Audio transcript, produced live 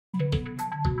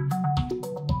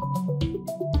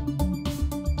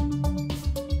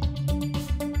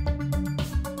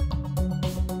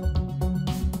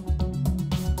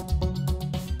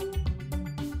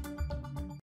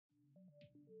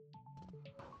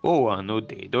O ano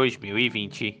de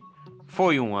 2020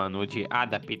 foi um ano de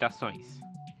adaptações,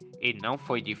 e não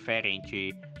foi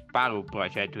diferente para o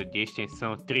projeto de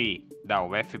extensão TREE da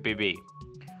UFPB.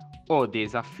 O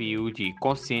desafio de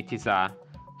conscientizar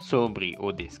sobre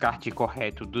o descarte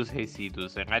correto dos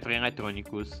resíduos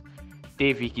eletroeletrônicos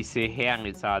teve que ser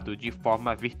realizado de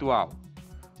forma virtual.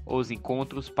 Os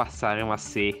encontros passaram a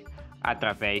ser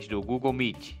através do Google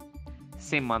Meet,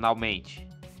 semanalmente,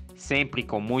 sempre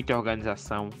com muita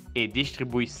organização e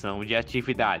distribuição de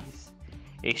atividades,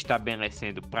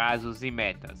 estabelecendo prazos e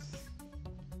metas.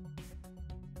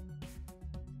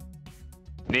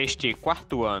 Neste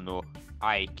quarto ano,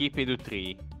 a equipe do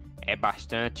TREE é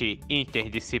bastante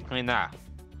interdisciplinar,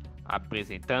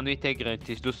 apresentando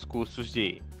integrantes dos cursos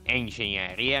de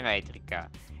Engenharia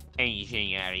Elétrica,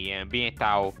 Engenharia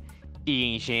Ambiental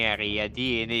e Engenharia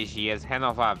de Energias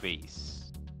Renováveis.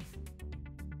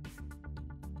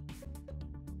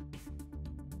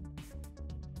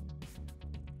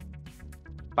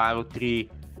 Para o TREE,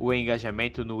 o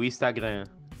engajamento no Instagram,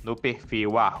 no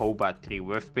perfil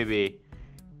 @TREEUFPB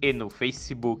e no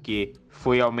Facebook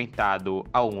foi aumentado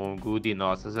ao longo de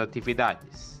nossas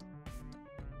atividades.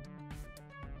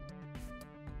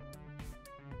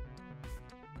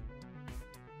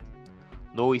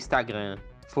 No Instagram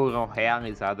foram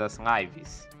realizadas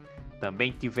lives.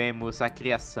 Também tivemos a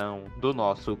criação do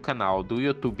nosso canal do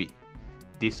YouTube,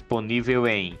 disponível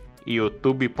em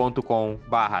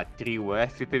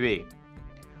youtube.com/TREEUFPB,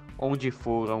 onde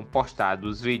foram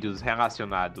postados vídeos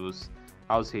relacionados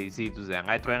aos resíduos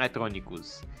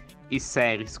eletroeletrônicos e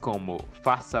séries como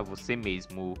Faça Você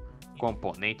Mesmo,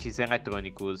 Componentes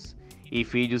Eletrônicos e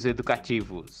vídeos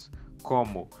educativos,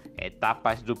 como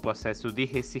etapas do processo de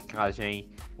reciclagem,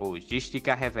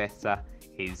 logística reversa,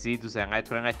 resíduos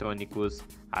eletroeletrônicos,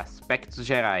 aspectos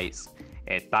gerais,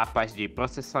 etapas de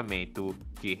processamento,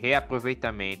 de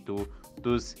reaproveitamento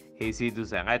dos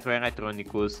resíduos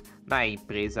eletroeletrônicos na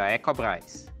empresa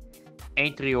Ecobras,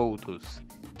 entre outros,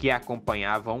 que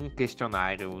acompanhavam um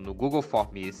questionário no Google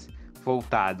Forms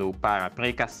voltado para a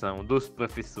aplicação dos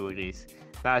professores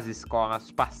das escolas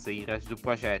parceiras do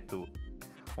projeto,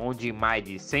 onde mais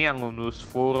de 100 alunos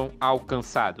foram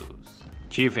alcançados.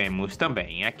 Tivemos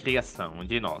também a criação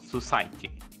de nosso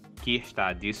site, que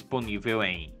está disponível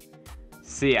em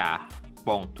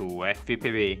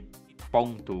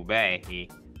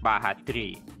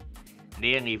ca.ufpb.br/TREE.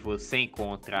 Nele você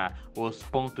encontra os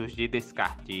pontos de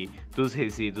descarte dos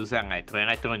resíduos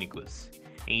eletroeletrônicos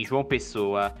em João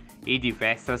Pessoa e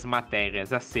diversas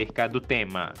matérias acerca do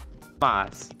tema.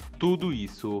 Mas tudo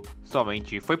isso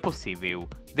somente foi possível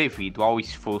devido ao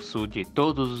esforço de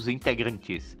todos os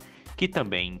integrantes, que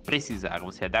também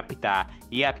precisaram se adaptar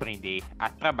e aprender a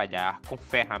trabalhar com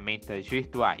ferramentas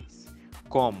virtuais,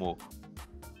 como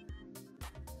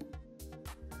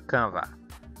Canva,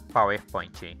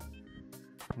 PowerPoint,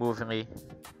 Movely,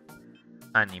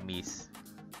 Animes,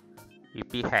 e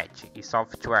Pinterest e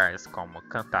softwares como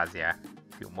Camtasia,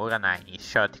 Filmora 9 e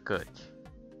Shotcut.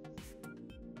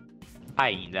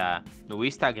 Ainda no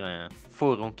Instagram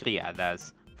foram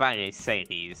criadas várias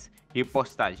séries de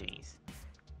postagens.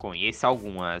 Conheça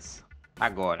algumas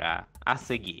agora a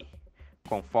seguir,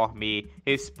 conforme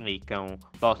explicam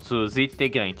nossos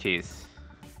integrantes.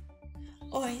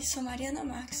 Oi, sou Mariana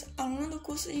Marques, aluna do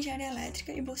curso de Engenharia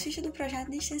Elétrica e bolsista do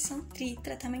projeto de extensão TREE,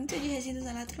 tratamento de resíduos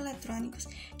eletroeletrônicos,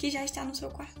 que já está no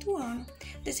seu quarto ano,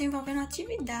 desenvolvendo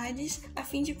atividades a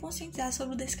fim de conscientizar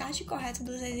sobre o descarte correto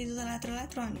dos resíduos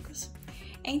eletroeletrônicos.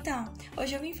 Então,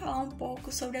 hoje eu vim falar um pouco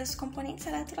sobre os componentes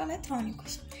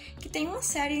eletroeletrônicos, que tem uma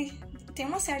série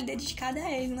dedicada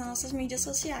a eles nas nossas mídias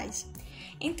sociais.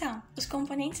 Então, os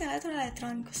componentes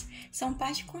eletroeletrônicos são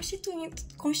parte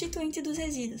constituinte dos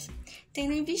resíduos.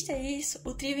 Tendo em vista isso,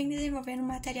 o TREE vem desenvolvendo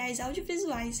materiais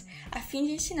audiovisuais a fim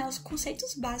de ensinar os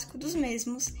conceitos básicos dos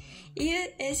mesmos, e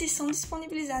esses são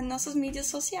disponibilizados em nossas mídias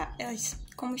sociais,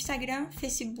 como Instagram,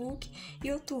 Facebook e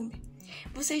YouTube.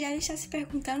 Você já está se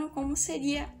perguntando como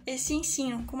seria esse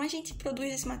ensino, como a gente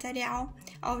produz esse material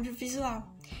audiovisual.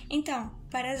 Então,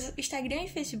 para o Instagram e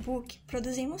Facebook,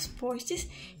 produzimos posts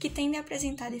que tendem a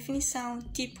apresentar definição,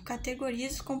 tipo,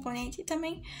 categorias dos componentes e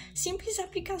também simples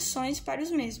aplicações para os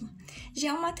mesmos.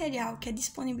 Já o material que é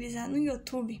disponibilizado no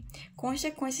YouTube consta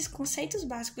com esses conceitos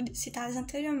básicos citados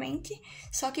anteriormente,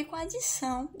 só que com a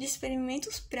adição de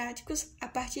experimentos práticos a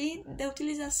partir da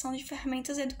utilização de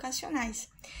ferramentas educacionais.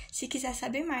 Se quiser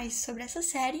saber mais sobre essa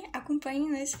série,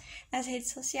 acompanhe-nos nas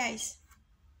redes sociais.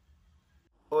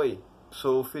 Oi,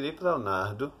 sou o Felipe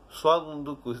Leonardo, sou aluno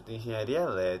do curso de Engenharia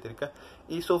Elétrica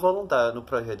e sou voluntário no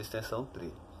projeto de extensão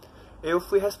TREE. Eu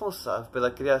fui responsável pela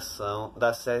criação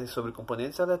da série sobre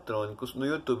componentes eletrônicos no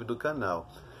YouTube do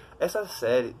canal. Essa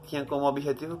série tinha como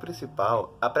objetivo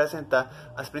principal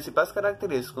apresentar as principais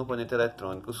características dos componentes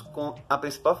eletrônicos com a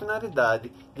principal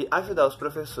finalidade de ajudar os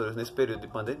professores nesse período de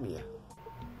pandemia.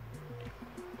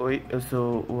 Oi, eu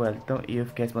sou o Wellington e eu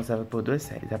fiquei responsável por 2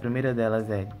 séries. A primeira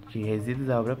delas é de resíduos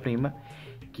à obra-prima,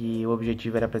 que o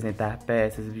objetivo era apresentar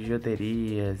peças,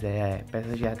 bijuterias,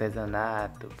 peças de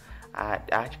artesanato,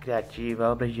 arte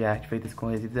criativa, obras de arte feitas com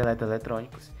resíduos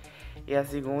eletroeletrônicos. E a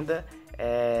segunda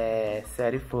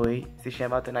série se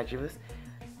chama Alternativas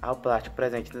ao Plástico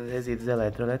Presente nos Resíduos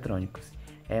Eletroeletrônicos.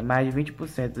 Mais de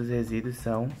 20% dos resíduos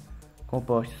são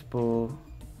compostos por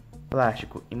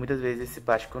plástico e muitas vezes esse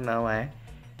plástico não é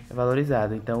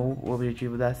valorizado. Então o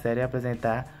objetivo da série é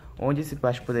apresentar onde esse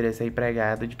plástico poderia ser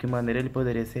empregado, de que maneira ele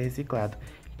poderia ser reciclado,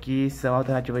 que são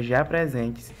alternativas já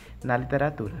presentes na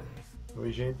literatura.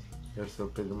 Oi gente, eu sou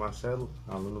Pedro Marcelo,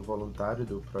 aluno voluntário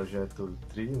do Projeto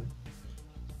TREE,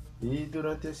 e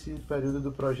durante esse período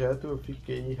do projeto eu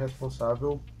fiquei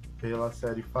responsável pela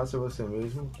série Fácil Você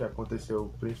Mesmo, que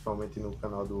aconteceu principalmente no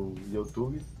canal do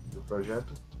YouTube do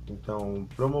projeto. Então,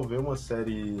 promover uma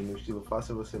série no estilo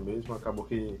Faça Você Mesmo acabou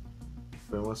que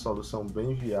foi uma solução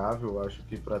bem viável, acho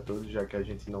que para todos, já que a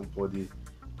gente não pôde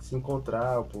se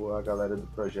encontrar com a galera do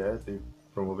projeto e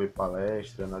promover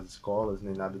palestra nas escolas,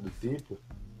 nem nada do tipo.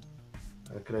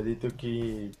 Acredito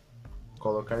que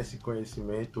mostrar esse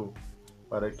conhecimento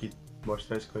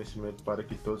para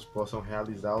que todos possam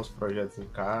realizar os projetos em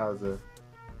casa.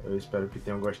 Eu espero que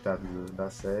tenham gostado da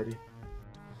série.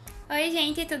 Oi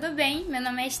gente, tudo bem? Meu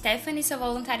nome é Stephanie, sou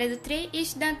voluntária do TREE e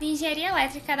estudante de Engenharia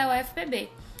Elétrica da UFPB.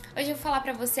 Hoje eu vou falar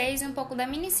para vocês um pouco da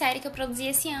minissérie que eu produzi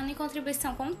esse ano em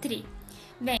contribuição com o TREE.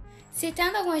 Bem,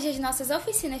 citando algumas das nossas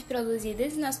oficinas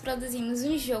produzidas, nós produzimos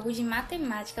um jogo de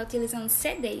matemática utilizando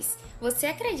CDs. Você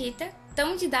acredita?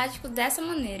 Tão didático dessa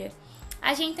maneira.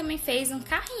 A gente também fez um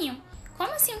carrinho.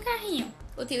 Como assim um carrinho?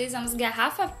 Utilizamos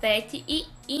garrafa PET e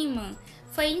ímã.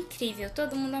 Foi incrível,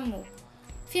 todo mundo amou.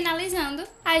 Finalizando,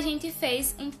 a gente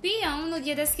fez um peão no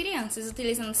Dia das Crianças,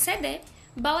 utilizando CD,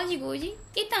 bola de gude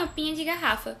e tampinha de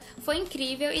garrafa. Foi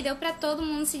incrível e deu para todo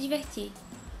mundo se divertir.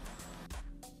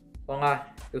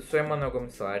 Olá, eu sou Emanuel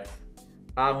Gomes Soares,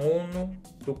 aluno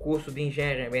do curso de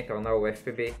Engenharia Ambiental na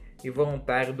UFPB e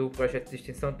voluntário do Projeto de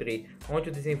Extensão TREE, onde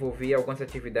eu desenvolvi algumas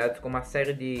atividades como uma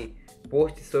série de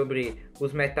posts sobre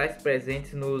os metais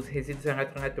presentes nos resíduos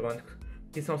eletroeletrônicos,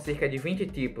 que são cerca de 20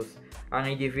 tipos,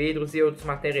 além de vidros e outros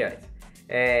materiais,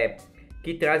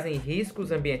 que trazem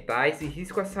riscos ambientais e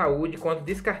risco à saúde quando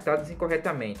descartados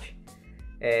incorretamente,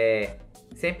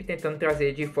 sempre tentando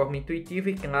trazer de forma intuitiva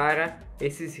e clara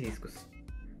esses riscos,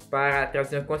 para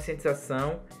trazer uma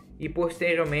conscientização e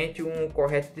posteriormente um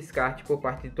correto descarte por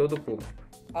parte de todo o público.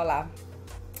 Olá,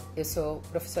 eu sou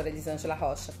professora Elisângela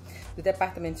Rocha, do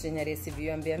Departamento de Engenharia Civil e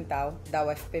Ambiental da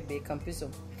UFPB Campus 1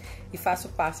 e faço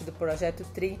parte do Projeto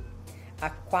TREE.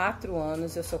 Há 4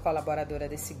 anos eu sou colaboradora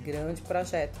desse grande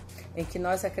projeto, em que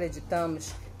nós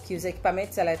acreditamos que os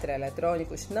equipamentos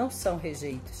eletroeletrônicos não são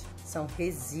rejeitos, são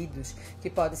resíduos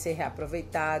que podem ser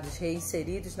reaproveitados,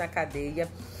 reinseridos na cadeia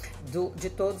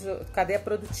cadeia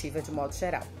produtiva de modo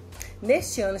geral.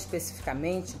 Neste ano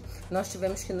especificamente, nós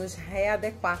tivemos que nos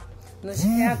readequar, nos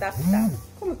readaptar,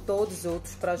 como todos os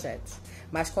outros projetos.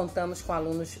 Mas contamos com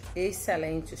alunos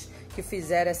excelentes que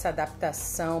fizeram essa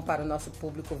adaptação para o nosso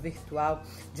público virtual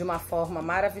de uma forma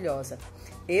maravilhosa.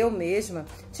 Eu mesma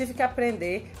tive que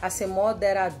aprender a ser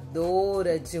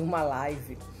moderadora de uma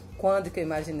live. Quando que eu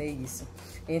imaginei isso?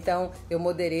 Então, eu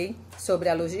moderei sobre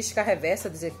a logística reversa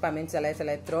dos equipamentos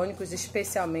eletroeletrônicos,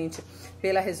 especialmente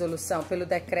pela resolução, pelo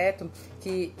decreto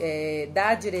que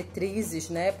dá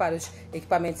diretrizes, né, para os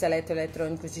equipamentos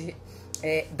eletroeletrônicos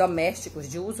domésticos,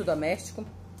 de uso doméstico.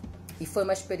 E foi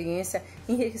uma experiência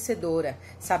enriquecedora,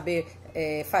 saber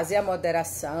fazer a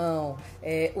moderação,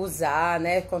 usar,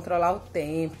 né, controlar o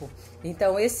tempo.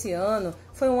 Então, esse ano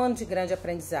foi um ano de grande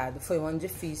aprendizado, foi um ano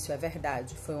difícil, é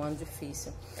verdade, foi um ano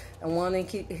difícil. É um ano em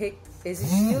que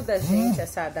exigiu da gente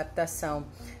essa adaptação,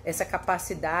 essa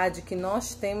capacidade que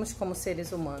nós temos como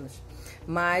seres humanos.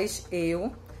 Mas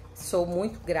eu sou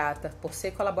muito grata por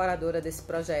ser colaboradora desse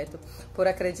projeto, por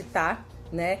acreditar,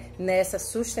 né, nessa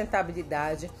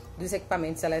sustentabilidade dos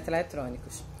equipamentos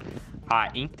eletroeletrônicos.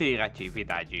 A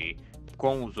interatividade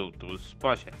com os outros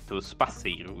projetos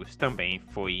parceiros também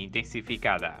foi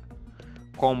intensificada,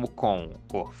 como com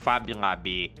o Fab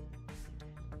Lab,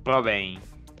 Probem,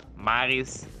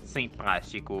 Mares Sem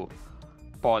Plástico,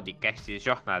 Podcasts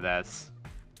Jornadas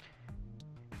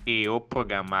e o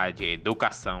Programa de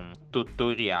Educação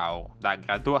Tutorial da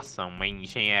Graduação em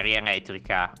Engenharia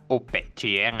Elétrica, o PET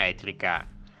Elétrica.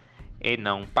 E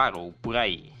não parou por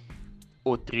aí.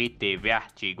 O TREE teve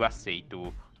artigo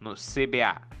aceito no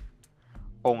CBA,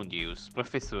 onde os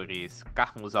professores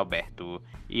Carlos Alberto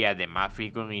e Ademar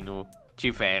Virgulino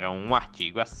tiveram um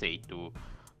artigo aceito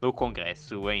no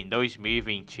Congresso em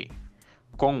 2020,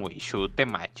 com o eixo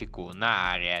temático na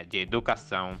área de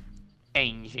educação e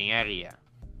engenharia.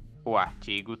 O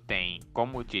artigo tem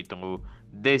como título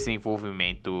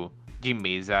Desenvolvimento de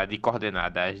mesa de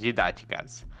coordenadas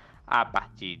didáticas a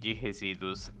partir de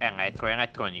resíduos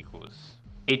eletroeletrônicos.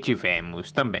 E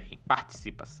tivemos também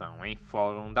participação em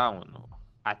fórum da ONU,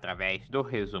 através do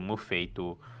resumo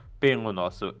feito pelo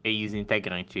nosso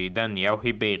ex-integrante Daniel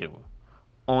Ribeiro,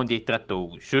 onde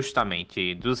tratou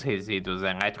justamente dos resíduos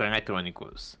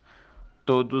eletroeletrônicos,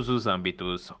 todos os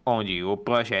âmbitos onde o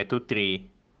projeto TREE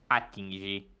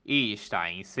atinge e está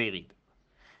inserido,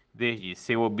 desde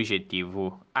seu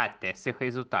objetivo até seu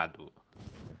resultado.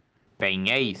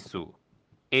 Bem, é isso.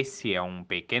 Esse é um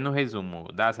pequeno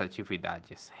resumo das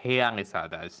atividades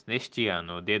realizadas neste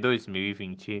ano de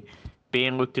 2020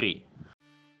 pelo TREE.